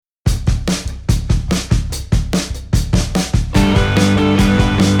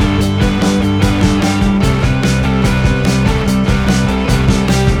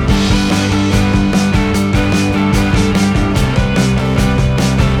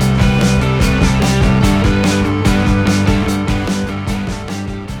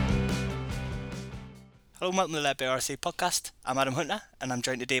and welcome to the Let Be RC podcast. I'm Adam Hunter and I'm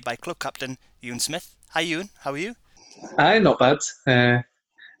joined today by club captain Ewan Smith. Hi Ewan, how are you? Aye, not bad.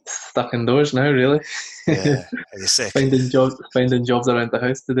 Stuck indoors now, really. Yeah, are you sick? Finding jobs around the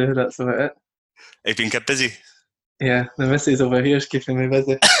house to do. That's about it. Have you been kept busy? Yeah, the missus over here is keeping me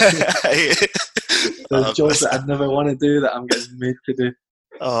busy. There's jobs that I'd never want to do that I'm getting made to do.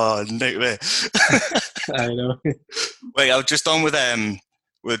 Oh, nightmare. I know. Wait, I was just on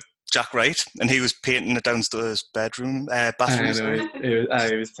with Jack Wright and he was painting the downstairs bathroom. I know. Sorry.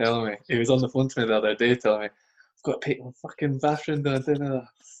 He was telling me. He was on the phone to me the other day telling me, I've got to paint my fucking bathroom done.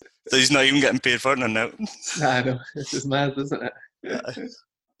 So he's not even getting paid for it now. I know. It's just mad, isn't it?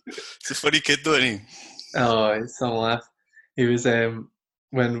 It's a funny kid though, isn't he? Oh, it's some laugh. He was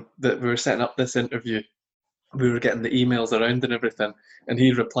when we were setting up this interview, we were getting the emails around and everything, and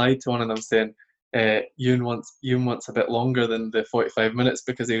he replied to one of them saying, Ewan wants a bit longer than the 45 minutes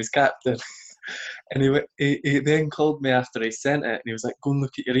because he was captain. And he then called me after he sent it, and he was like, go and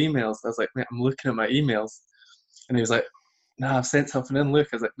look at your emails. I was like, mate, I'm looking at my emails. And he was like, nah, I've sent something in, look.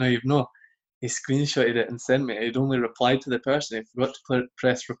 I was like, no, you've not. He screenshotted it and sent me. He'd only replied to the person. He forgot to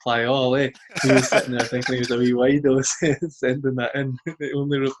press reply all, eh? He was sitting there thinking he was a wee wido sending that in. He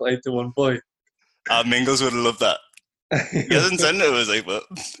only replied to one boy. Mingles would have loved that. He hasn't sent it, was like, but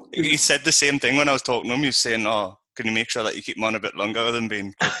he said the same thing when I was talking to him. He was saying, oh, can you make sure that you keep him on a bit longer than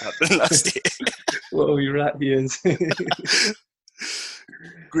being captain last year? What a wee rat he is.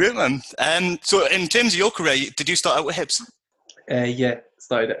 Great, man. So in terms of your career, did you start out with Hibs? Yeah,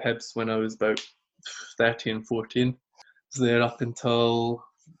 started at Hibs when I was about 13, 14. Was there up until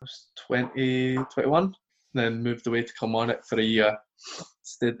I was 20, 21. Then moved away to Kilmarnock for a year.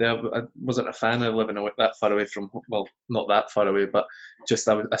 Stayed there. I wasn't a fan of living that far away from, well, not that far away, but just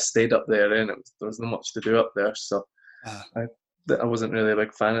I stayed up there and there was not much to do up there. So I wasn't really a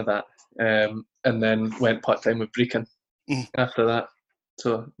big fan of that. And then went part-time with Brecon after that.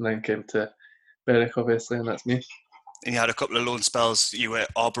 So then came to Berwick, obviously, and that's me. And you had a couple of loan spells. You were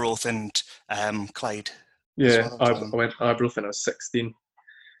Arbroath and Clyde. Yeah, I went Arbroath when I was 16.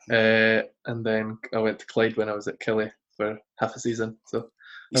 And then I went to Clyde when I was at Killie for half a season. So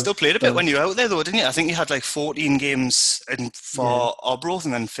you still played a bit when you were out there, though, didn't you? I think you had like 14 games for Arbroath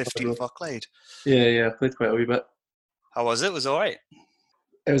and then 15 for Clyde. Yeah, I played quite a wee bit. How was it? Was it all right?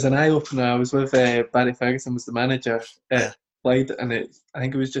 It was an eye-opener. I was with Barry Ferguson was the manager at Clyde, and I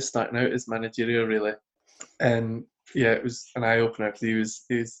think he was just starting out his managerial, really. And yeah, it was an eye-opener because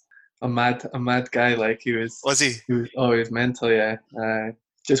he was a mad guy. Like he was. Was he? He was mental, yeah.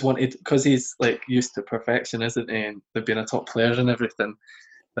 Just wanted, because he's like used to perfection, isn't he? And they've been a top player and everything.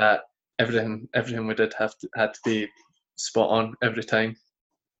 That everything we did had to be spot on every time.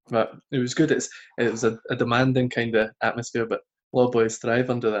 But it was good. It was a demanding kind of atmosphere, but a lot of boys thrive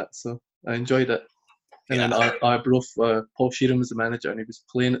under that, so I enjoyed it. And then Arbroath, Paul Sheeran was the manager, and he was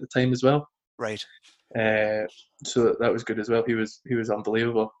playing at the time as well. Right. So that was good as well. He was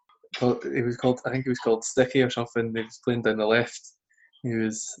unbelievable. I think he was called Sticky or something. He was playing down the left. He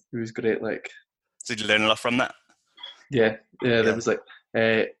was great. Like, so did you learn a lot from that? Yeah. There was like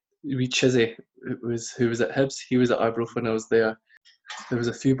wee Chizzy, who was at Hibs. He was at Arbroath when I was there. There was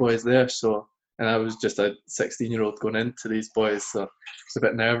a few boys there, and I was just a 16-year-old going into these boys, so it's a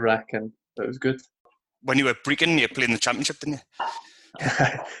bit nerve-wracking, but it was good. When you were Brecon, you played in the championship, didn't you?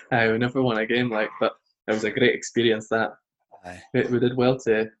 We never won a game, but it was a great experience. That we did well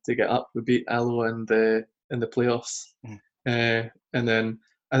to get up. We beat Alloa in the playoffs, and then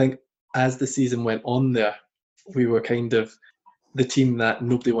I think as the season went on, there we were kind of the team that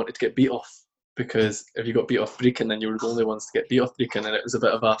nobody wanted to get beat off. Because if you got beat off Brecon, then you were the only ones to get beat off Brecon, and it was a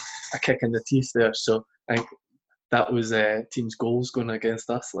bit of a kick in the teeth there. So I think that was teams' goals going against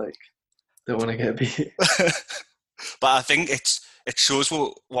us. Like, don't want to get beat. But I think it shows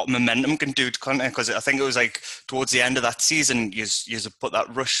what momentum can do to content, because I think it was like towards the end of that season, you put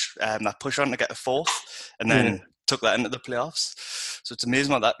that rush, that push on to get a fourth, and then took that into the playoffs. So it's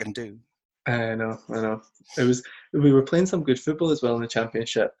amazing what that can do. I know. We were playing some good football as well in the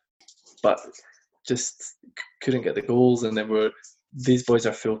championship, but just couldn't get the goals. And then these boys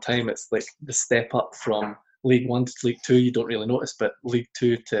are full time. It's like the step up from League 1 to League 2. You don't really notice, but League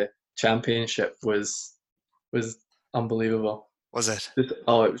 2 to Championship was unbelievable. Was it? It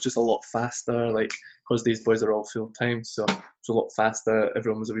was just a lot faster. Like, because these boys are all full time, so it's a lot faster.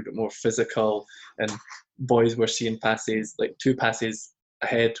 Everyone was a wee bit more physical, and boys were seeing passes, like 2 passes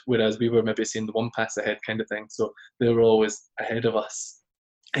ahead, whereas we were maybe seeing the 1 pass ahead kind of thing. So they were always ahead of us.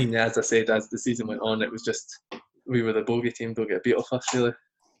 And as I said, as the season went on, it was just we were the bogey team. Don't get beat off us, really.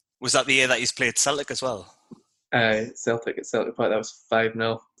 Was that the year that you played Celtic as well? Celtic at Celtic Park. That was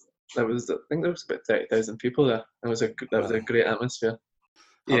 5-0. I think there was about 30,000 people there. That was a great atmosphere.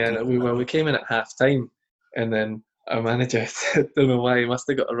 How Yeah, can and we came in at half time, and then our manager said, don't know why, he must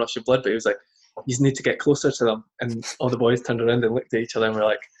have got a rush of blood, but he was like, you need to get closer to them. And all the boys turned around and looked at each other and were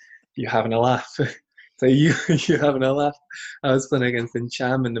like, you having a laugh? So you having a laugh? I was playing against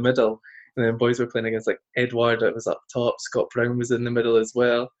Incham in the middle, and then boys were playing against like Edward that was up top. Scott Brown was in the middle as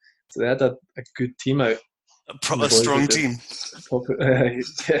well. So they had a good team out. a And the proper boys were strong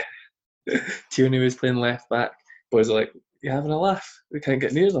just team? yeah. Tierney was playing left back. Boys were like, "You having a laugh? We can't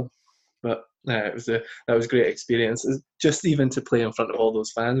get near them." But it was that was a great experience. It's just even to play in front of all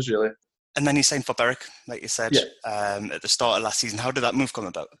those fans, really. And then you signed for Berwick, like you said, Yeah, at the start of last season. How did that move come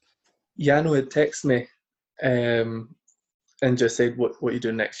about? Yano had texted me and just said, "What you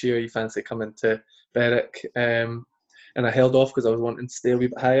doing next year? You fancy coming to Berwick?" And I held off because I was wanting to stay a wee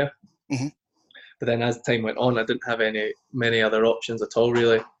bit higher. Mm-hmm. But then as time went on, I didn't have many other options at all,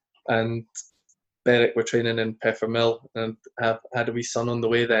 really. And Berwick were training in Peffermill, and I had a wee son on the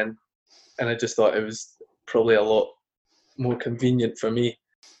way then, and I just thought it was probably a lot more convenient for me,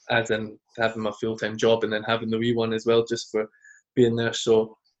 as in having my full-time job and then having the wee one as well, just for being there.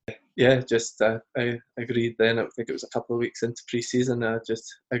 So yeah, just I agreed then. I think it was a couple of weeks into pre-season. I just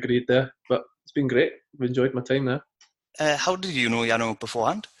agreed there, but it's been great. I've enjoyed my time there. How did you know Yano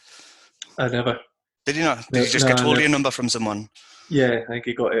beforehand? I never. Did you not? Did No, you just no, get I hold of never. your number from someone? Yeah, I think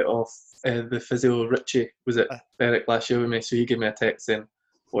he got it off the physio Richie was at Uh, Berwick last year with me, so he gave me a text saying,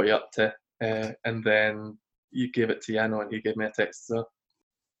 "What are you up to?" And then you gave it to Yano, and he gave me a text. So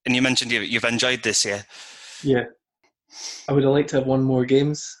And you mentioned you've enjoyed this year. yeah, I would have liked to have won more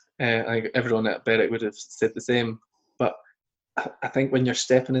games. I think everyone at Berwick would have said the same, but I think when you're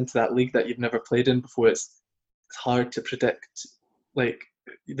stepping into that league that you've never played in before, it's hard to predict. Like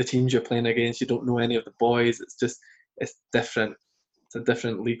the teams you're playing against, you don't know any of the boys. It's different. It's a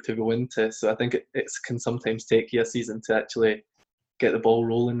different league to go into. So I think it can sometimes take you a season to actually get the ball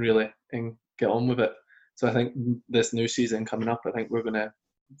rolling really and get on with it. So I think this new season coming up, I think we're going to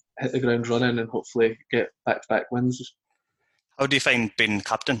hit the ground running and hopefully get back-to-back wins. How do you find being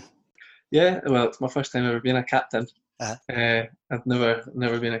captain? Yeah, well, it's my first time ever being a captain. Uh, I've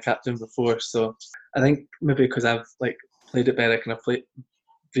never been a captain before, so I think maybe because I've like played at Berwick and I've played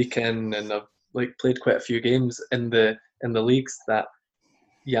Brechin and I've like played quite a few games in the leagues that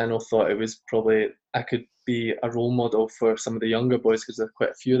Yano thought it was probably I could be a role model for some of the younger boys because there's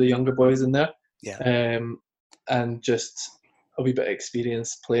quite a few of the younger boys in there, yeah. And just a wee bit of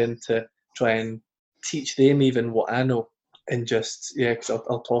experience playing to try and teach them even what I know, and just because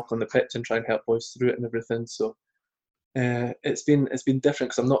I'll talk on the pitch and try and help boys through it and everything. So it's been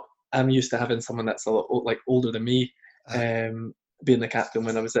different because I'm used to having someone that's a lot like older than me, being the captain.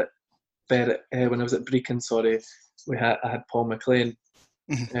 When I was at Brechin, sorry, I had Paul McLean.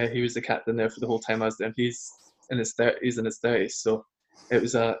 He was the captain there for the whole time I was there. He's in his 30s, so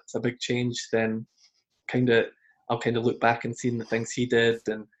it's a big change. Then I'll kind of look back and seeing the things he did,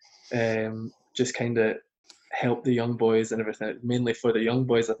 and just kind of help the young boys and everything. Mainly for the young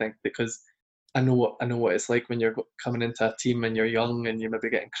boys, I think, because I know what it's like when you're coming into a team and you're young and you're maybe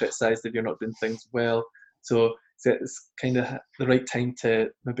getting criticised if you're not doing things well. So it's kind of the right time to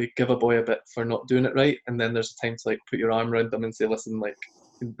maybe give a boy a bit for not doing it right, and then there's a time to like put your arm around them and say, listen, like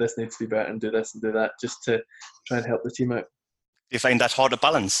this needs to be better and do this and do that, just to try and help the team out. Do you find that hard to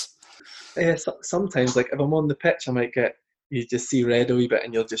balance? Yeah, sometimes like if I'm on the pitch, I might get you just see red a wee bit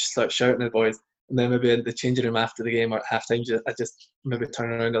and you'll just start shouting at boys. And then maybe in the changing room after the game or at half time, I just maybe turn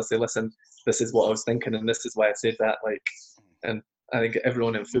around and I'll say, listen, this is what I was thinking and this is why I said that. Like, and I think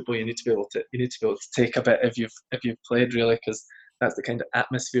everyone in football, you need to be able to take a bit if you've played really, because that's the kind of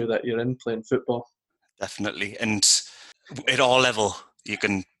atmosphere that you're in playing football. Definitely. And at all level, you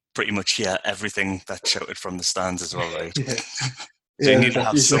can pretty much hear everything that's shouted from the stands as well, right? Yeah, So you yeah, need to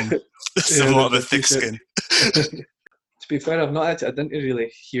have somewhat of a thick skin. To be fair, I didn't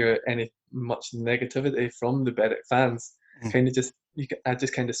really hear any much negativity from the Berwick fans. I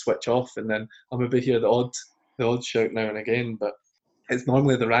just kind of switch off, and then I'll maybe hear the odd shout now and again, but it's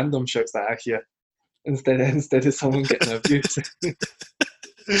normally the random shouts that I hear instead of someone getting abused.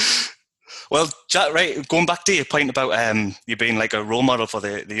 Well, Jack Wright, going back to your point about you being like a role model for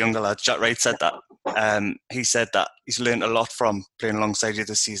the younger lads, Jack Wright said that. He said that he's learned a lot from playing alongside you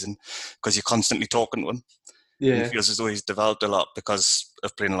this season because you're constantly talking to him. Yeah. And he feels as though he's developed a lot because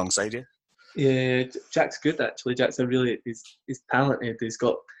of playing alongside you. Yeah, Jack's good actually. Jack's he's talented.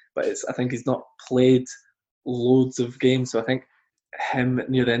 But I think he's not played loads of games. So I think him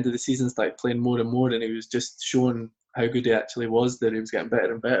near the end of the season started playing more and more, and he was just showing how good he actually was. That he was getting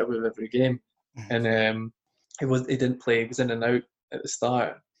better and better with every game. Mm-hmm. And he didn't play. He was in and out at the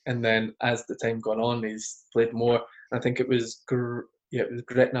start, and then as the time gone on, he's played more. I think it was it was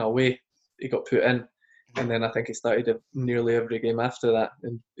Gretna away. He got put in, and then I think he started nearly every game after that,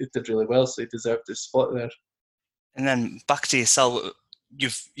 and he did really well. So he deserved his spot there. And then back to yourself,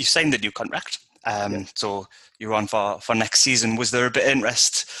 you've signed a new contract, so you're on for next season. Was there a bit of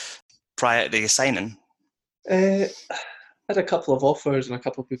interest prior to your signing? I had a couple of offers and a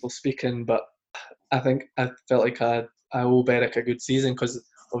couple of people speaking, but I think I felt like I owe Berwick a good season because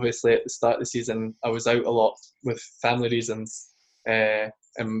obviously at the start of the season I was out a lot with family reasons, and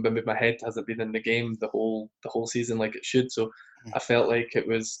maybe my head hasn't been in the game the whole season like it should. So I felt like it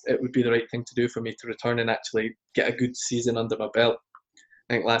would be the right thing to do for me to return and actually get a good season under my belt.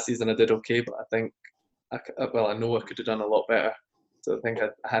 I think last season I did okay, but I think I know I could have done a lot better. So I think I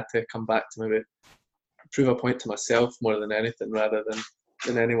had to come back to maybe prove a point to myself more than anything, rather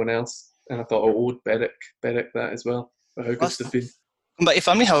than anyone else. And I thought I owed Berwick that as well for how good they've been. But your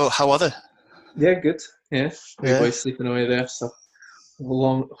family, how are they? Yeah, good. Yeah, my boy's sleeping away there, so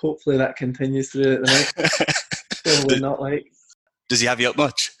hopefully that continues through the night. Probably not like. Does he have you up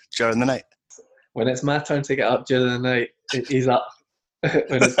much during the night? When it's my turn to get up during the night, he's up.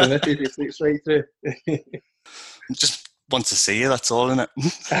 When it's committed, he sleeps right through. Just wants to see you, that's all, isn't it?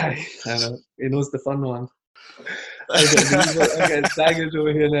 Aye, I know. He knows the fun one. I get daggers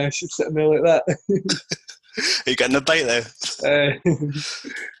over here now. She's sitting there like that. Are you getting a bite there?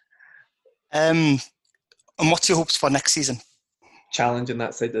 And what's your hopes for next season? Challenging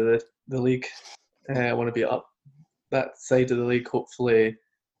that side of the league. I want to be up that side of the league, hopefully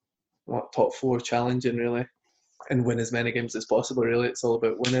top 4 challenging really, and win as many games as possible really. It's all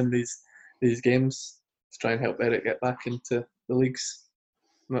about winning these games to try and help Berwick get back into the leagues.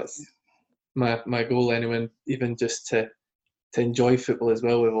 That's my goal anyway, even just to enjoy football as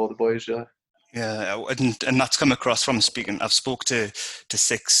well with all the boys really. Yeah, and that's come across from speaking. I've spoke to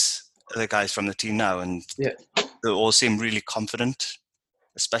 6 other guys from the team now, and they all seem really confident,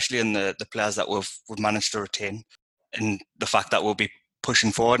 especially in the players that we've managed to retain, and the fact that we'll be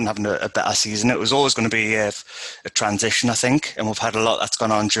pushing forward and having a better season. It was always going to be a transition, I think, and we've had a lot that's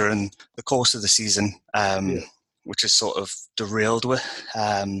gone on during the course of the season, which is sort of derailed with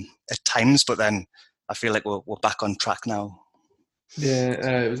at times, but then I feel like we're back on track now.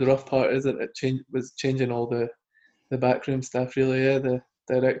 Yeah, it was a rough part, isn't it? Was changing all the backroom staff really, the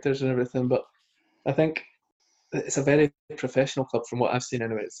directors and everything. But I think it's a very professional club from what I've seen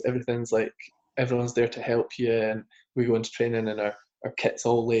anyway. Everything's like everyone's there to help you, and we go into training and our kit's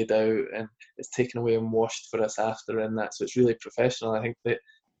all laid out and it's taken away and washed for us after and that. So it's really professional. I think that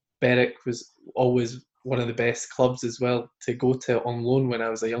Berwick was always one of the best clubs as well to go to on loan when I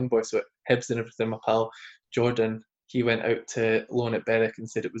was a young boy. So at Hibs and everything, my pal Jordan, he went out to loan at Berwick and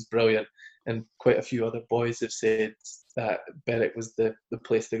said it was brilliant. And quite a few other boys have said that Berwick was the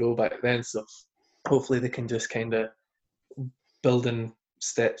place to go back then. So hopefully they can just kind of build in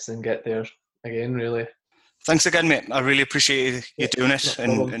steps and get there again, really. Thanks again, mate. I really appreciate you doing it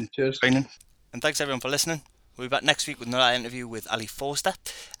and cheers. Joining. And thanks everyone for listening. We'll be back next week with another interview with Ali Forster.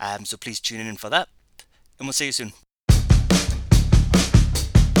 So please tune in for that. And we'll see you soon.